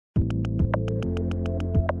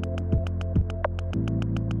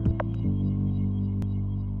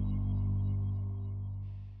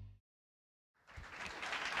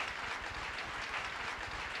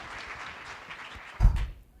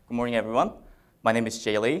Good morning, everyone. My name is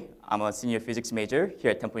Jae Lee. I'm a senior physics major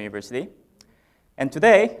here at Temple University. And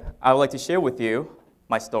today, I would like to share with you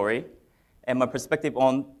my story and my perspective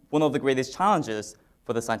on one of the greatest challenges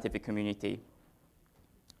for the scientific community.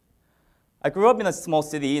 I grew up in a small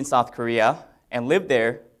city in South Korea and lived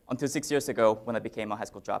there until 6 years ago when I became a high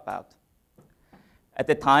school dropout. At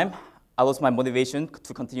that time, I lost my motivation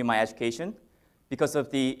to continue my education because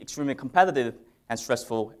of the extremely competitive and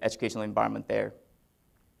stressful educational environment there.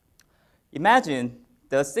 Imagine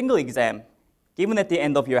that a single exam given at the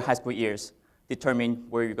end of your high school years determine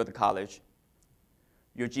where you go to college.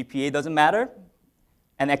 Your GPA doesn't matter,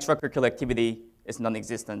 and extracurricular activity is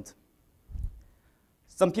non-existent.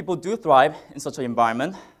 Some people do thrive in such an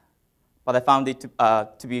environment, but I found it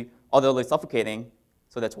to be utterly suffocating,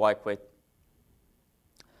 so that's why I quit.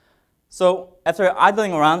 So after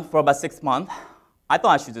idling around for about 6 months, I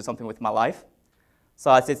thought I should do something with my life.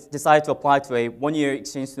 So I decided to apply to a one-year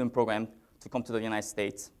exchange student program to come to the United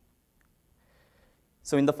States.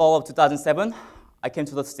 So in the fall of 2007, I came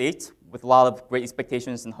to the States with a lot of great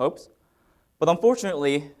expectations and hopes. But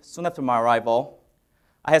unfortunately, soon after my arrival,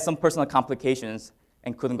 I had some personal complications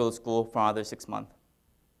and couldn't go to school for another 6 months.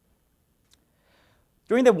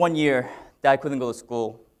 During that 1 year that I couldn't go to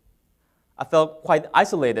school, I felt quite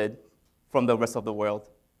isolated from the rest of the world.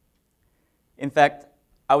 In fact,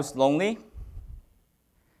 I was lonely,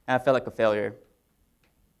 and I felt like a failure.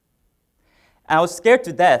 And I was scared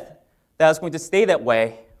to death that I was going to stay that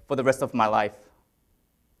way for the rest of my life.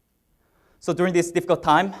 So during this difficult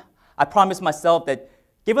time, I promised myself that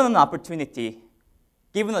given an opportunity,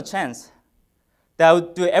 given a chance, that I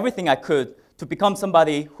would do everything I could to become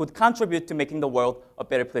somebody who would contribute to making the world a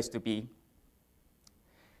better place to be.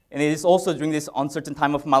 And it is also during this uncertain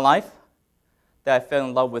time of my life that I fell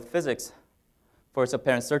in love with physics for its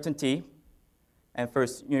apparent certainty and for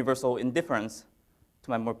its universal indifference to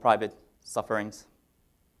my more private sufferings.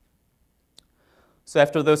 So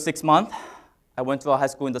after those 6 months, I went to a high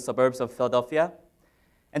school in the suburbs of Philadelphia,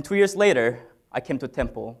 and 2 years later, I came to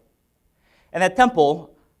Temple. And at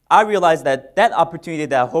Temple, I realized that that opportunity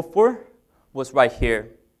that I hoped for was right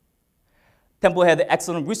here. Temple had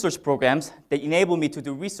excellent research programs that enabled me to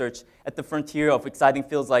do research at the frontier of exciting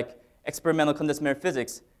fields like experimental condensed matter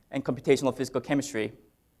physics and computational physical chemistry.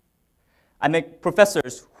 I met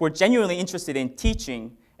professors who were genuinely interested in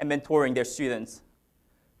teaching and mentoring their students.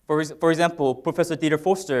 For example, Professor Dieter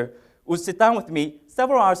Foster would sit down with me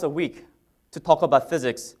several hours a week to talk about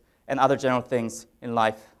physics and other general things in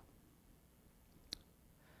life.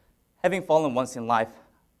 Having fallen once in life,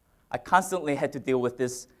 I constantly had to deal with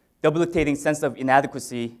this debilitating sense of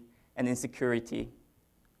inadequacy and insecurity.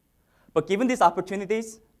 But given these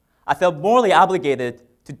opportunities, I felt morally obligated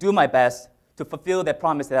to do my best to fulfill that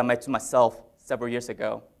promise that I made to myself several years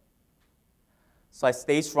ago. So I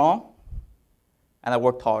stayed strong, and I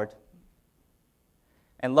worked hard.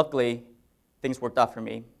 And luckily, things worked out for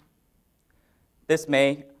me. This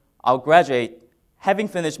May, I'll graduate having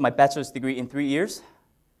finished my bachelor's degree in 3 years,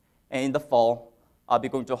 and in the fall, I'll be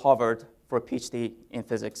going to Harvard for a Ph.D. in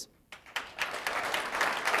physics.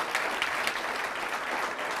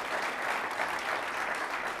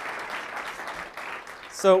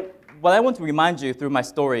 So what I want to remind you through my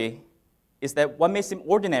story is that what may seem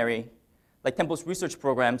ordinary, like Temple's research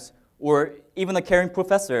programs or even a caring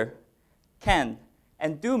professor, can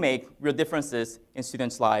and do make real differences in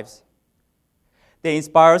students' lives. They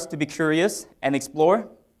inspire us to be curious and explore,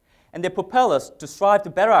 and they propel us to strive to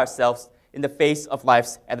better ourselves in the face of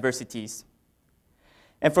life's adversities.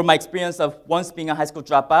 And from my experience of once being a high school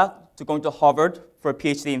dropout to going to Harvard for a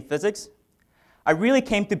PhD in physics, I really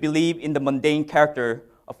came to believe in the mundane character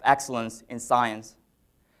of excellence in science.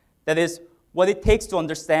 That is, what it takes to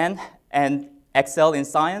understand and excel in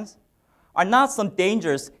science are not some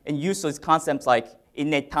dangerous and useless concepts like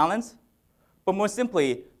innate talents, but more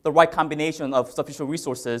simply, the right combination of sufficient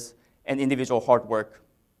resources and individual hard work.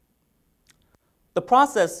 The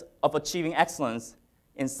process of achieving excellence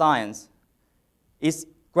in science is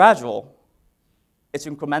gradual, it's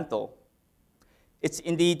incremental, it's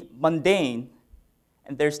indeed mundane,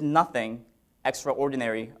 and there's nothing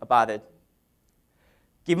extraordinary about it.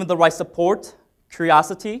 Given the right support,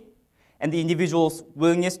 curiosity, and the individual's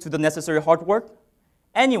willingness to the necessary hard work,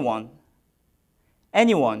 anyone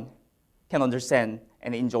can understand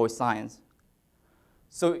and enjoy science.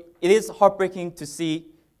 So it is heartbreaking to see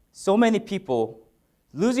so many people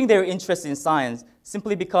losing their interest in science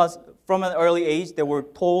simply because from an early age they were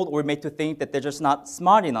told or made to think that they're just not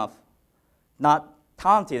smart enough, not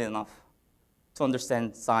talented enough to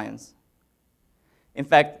understand science. In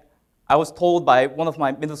fact, I was told by one of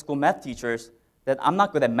my middle school math teachers that I'm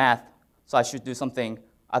not good at math, so I should do something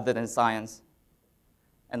other than science.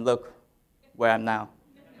 And look where I'm now.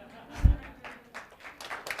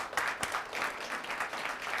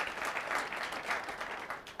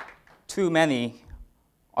 Too many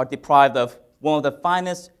are deprived of one of the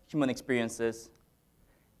finest human experiences,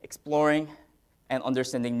 exploring and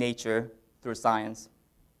understanding nature through science.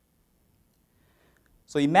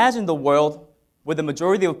 So imagine the world where the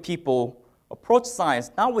majority of people approach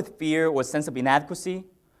science not with fear or sense of inadequacy,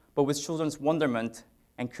 but with children's wonderment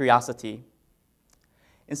and curiosity.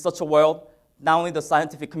 In such a world, not only the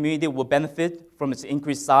scientific community will benefit from its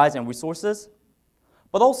increased size and resources,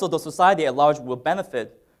 but also the society at large will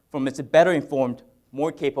benefit from its better informed,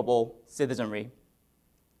 more capable citizenry.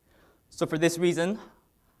 So for this reason,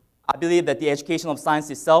 I believe that the education of science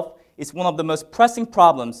itself is one of the most pressing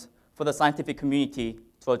problems for the scientific community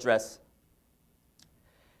to address.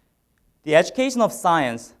 The education of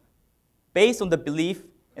science, based on the belief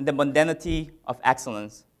in the mundanity of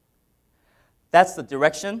excellence, that's the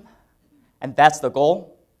direction, and that's the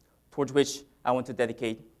goal towards which I want to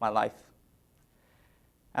dedicate my life.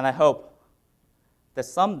 And I hope that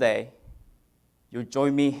someday you'll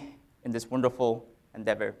join me in this wonderful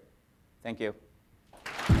endeavor. Thank you.